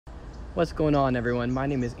What's going on, everyone? My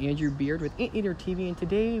name is Andrew Beard with Anteater TV, and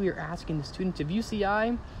today we are asking the students of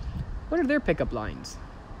UCI what are their pickup lines.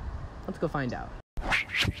 Let's go find out.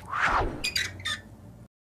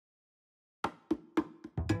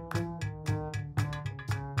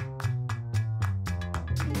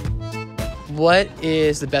 What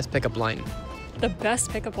is the best pickup line? The best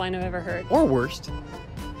pickup line I've ever heard. Or worst?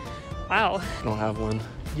 Wow. I don't have one.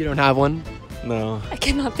 You don't have one? No. I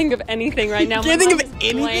cannot think of anything right now. You can't think of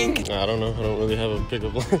anything? Blank. I don't know. I don't really have a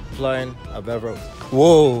pickup line. Line I've ever.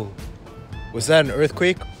 Whoa! Was that an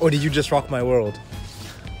earthquake, or did you just rock my world?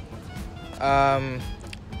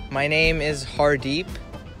 My name is Hardeep,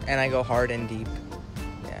 and I go hard and deep.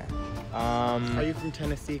 Yeah. Are you from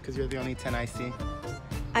Tennessee? Because you're the only 10 I see.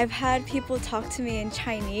 I've had people talk to me in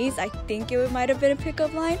Chinese. I think it might have been a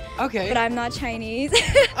pickup line. Okay. But I'm not Chinese.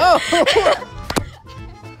 Oh!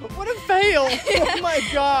 What a fail! Oh my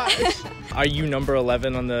gosh! Are you number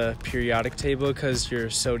 11 on the periodic table because you're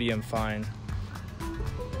sodium fine?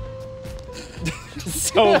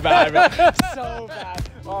 So bad, man. So bad.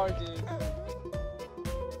 Oh, dude.